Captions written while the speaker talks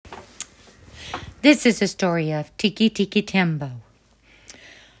This is a story of Tikki, Tembo.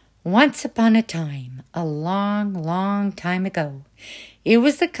 Once upon a time, a long, long time ago, it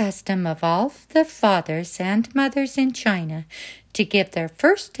was the custom of all the fathers and mothers in China to give their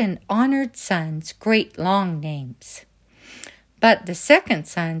first and honored sons great long names. But the second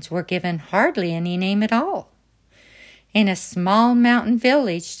sons were given hardly any name at all. In a small mountain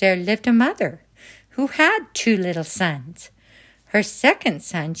village there lived a mother who had two little sons. Her second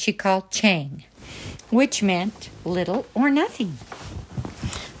son she called Chang, which meant little or nothing.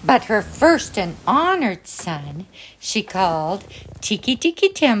 But her first and honored son she called Tikki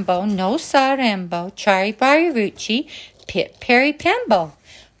Tembo no Sarembo Chari Bariruchi Pip Peri Pembo,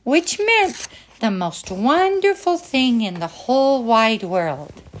 which meant the most wonderful thing in the whole wide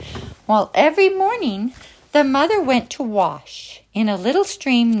world. Well, every morning the mother went to wash in a little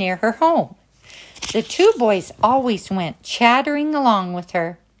stream near her home. The two boys always went chattering along with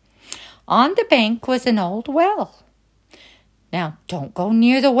her. On the bank was an old well. "Now, don't go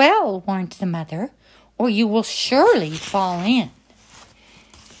near the well," warned the mother, "or you will surely fall in."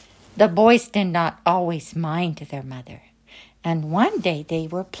 The boys did not always mind their mother, and one day they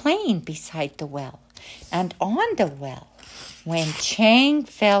were playing beside the well, and on the well, when Chang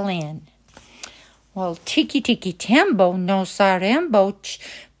fell in. Well, Tikki Tembo no Sarembo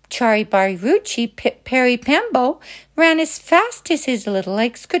Chari Bariruchi Pip Peri Pembo ran as fast as his little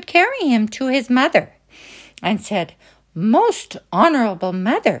legs could carry him to his mother, and said, "Most honorable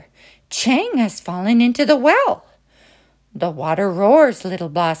mother, Chang has fallen into the well." "The water roars, little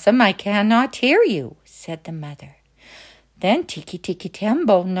blossom, I cannot hear you," said the mother. Then Tikki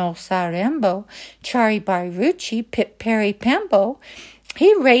Tembo no Sarembo Chari Bariruchi Pip Peri Pembo,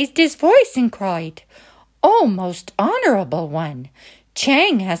 he raised his voice and cried, "Oh, most honorable one,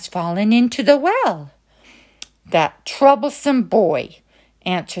 Chang has fallen into the well." "That troublesome boy,"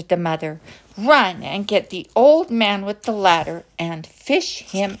 answered the mother. "Run and get the old man with the ladder and fish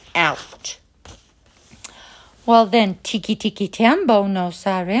him out." Well, then Tikki Tembo no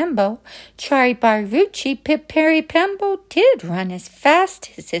Sarembo Chari Bariruchi Pip Peri Pembo did run as fast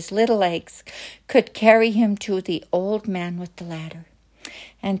as his little legs could carry him to the old man with the ladder,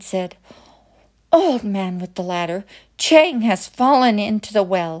 and said, "Old man with the ladder, Chang has fallen into the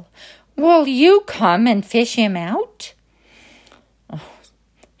well. Will you come and fish him out?"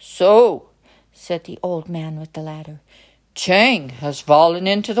 "So," said the old man with the ladder, "Chang has fallen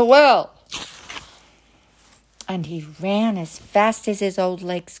into the well." And he ran as fast as his old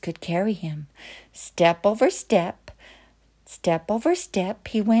legs could carry him. Step over step,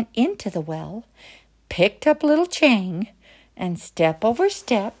 he went into the well, picked up little Chang, and step over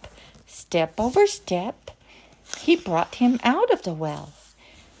step, he brought him out of the well.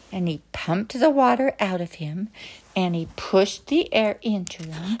 And he pumped the water out of him, and he pushed the air into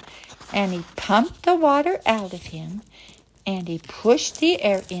him, and he pumped the water out of him, and he pushed the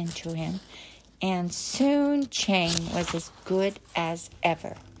air into him, and soon Chang was as good as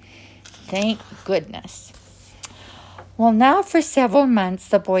ever. Thank goodness. Well, now for several months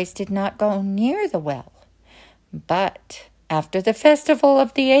the boys did not go near the well, but after the festival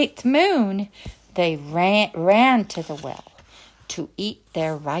of the 8th moon, they ran to the well to eat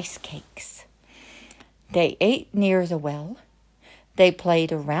their rice cakes. They ate near the well. They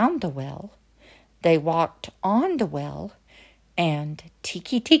played around the well. They walked on the well. And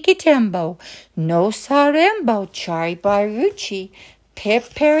Tikki Tembo no Sarembo Chari Bariruchi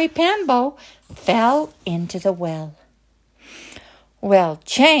Pip Peri Pembo fell into the well. Well,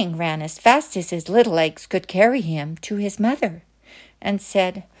 Chang ran as fast as his little legs could carry him to his mother, and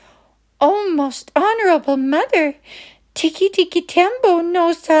said, "Oh, most honorable mother, Tikki Tembo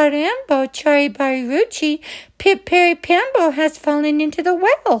no Sarembo Chari Bariruchi Pip Peri Pembo has fallen into the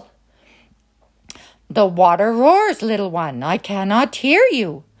well." "The water roars, little one, I cannot hear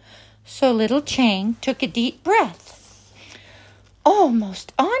you." So little Chang took a deep breath. "Oh,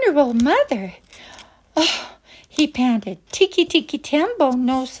 most honorable mother," he panted, "Tikki Tembo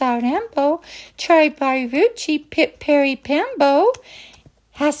no Sarembo Chari Bariruchi Pip Peri Pembo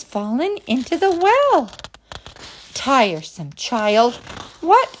has fallen into the well." "Tiresome child,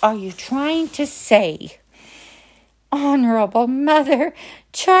 what are you trying to say?" "Honorable mother,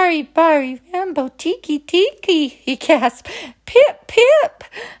 Chari Barirambo Tikki," he gasped. Pip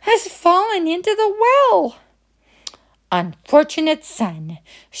has fallen into the well." "Unfortunate son,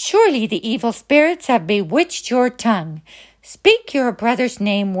 surely the evil spirits have bewitched your tongue. Speak your brother's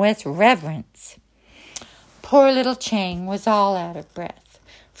name with reverence." Poor little Chang was all out of breath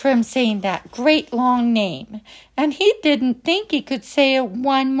from saying that great long name, and he didn't think he could say it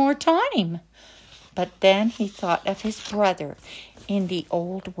one more time. But then he thought of his brother in the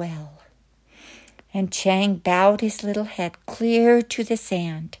old well. And Chang bowed his little head clear to the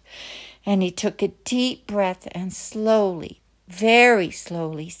sand, and he took a deep breath and slowly, very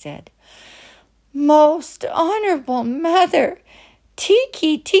slowly said, "Most honorable mother,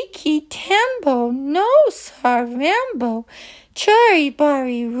 Tikki, Tikki, Tembo, no Sarambo, Chari,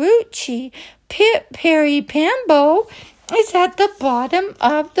 Bari, Ruchi, Pip, Peri, Pambo is at the bottom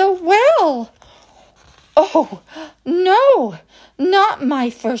of the well." "Oh, no, not my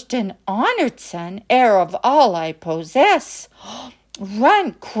first and honored son, heir of all I possess.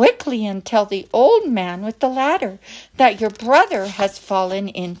 Run quickly and tell the old man with the ladder that your brother has fallen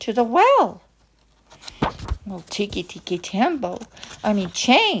into the well." Well,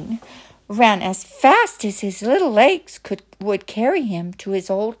 Chang ran as fast as his little legs would carry him to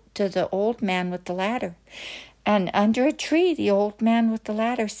the old man with the ladder. And under a tree, the old man with the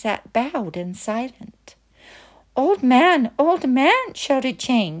ladder sat bowed and silent. Old man," shouted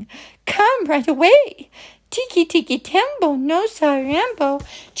Chang. "Come right away. Tikki, Tikki, Tembo, no Sarambo,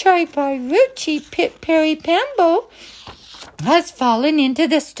 Chari, Bari, Ruchi, Pip, Peri, Pambo has fallen into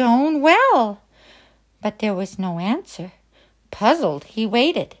the stone well." But there was no answer. Puzzled, he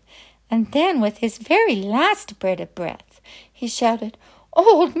waited, and then with his very last bit of breath, he shouted,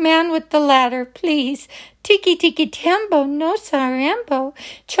 "Old man with the ladder, please. Tikki, Tikki, Tembo, no Sarambo,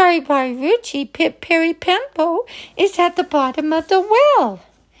 Chari, Bari, Ruchi, Pip, Peri, Pambo is at the bottom of the well."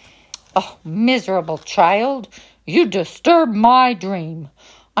 "Oh, miserable child, you disturbed my dream.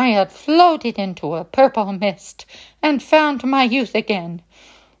 I had floated into a purple mist and found my youth again.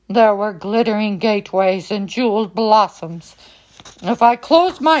 There were glittering gateways and jeweled blossoms. If I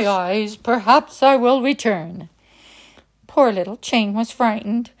close my eyes, perhaps I will return." Poor little Chang was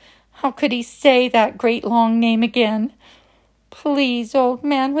frightened. How could he say that great long name again? "Please, old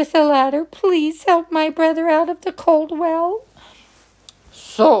man with the ladder, please help my brother out of the cold well."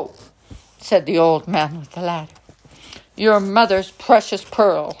 "So," said the old man with the ladder, "your mother's precious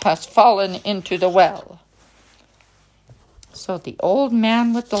pearl has fallen into the well." So the old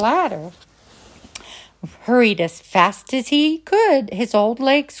man with the ladder hurried as fast as he could. His old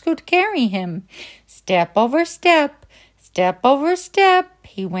legs could carry him. Step over step, step over step,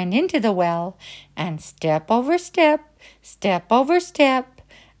 he went into the well, and step over step, step over step,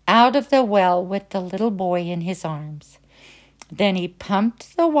 out of the well with the little boy in his arms. Then he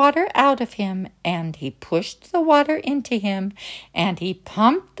pumped the water out of him, and he pushed the water into him, and he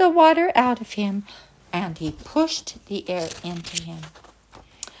pumped the water out of him, and he pushed the air into him.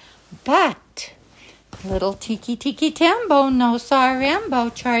 But little Tikki, Tikki, Tembo, no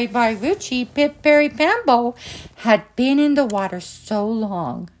Sarambo, Chari, Bari, Ruchi, Pip, Peri, Pambo had been in the water so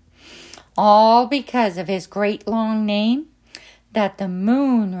long, all because of his great long name, that the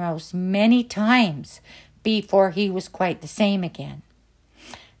moon rose many times before he was quite the same again.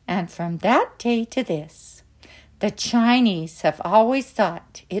 And from that day to this, the Chinese have always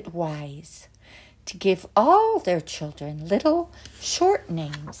thought it wise to give all their children little short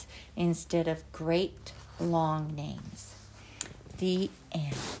names instead of great long names. The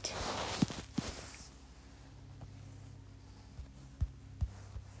end.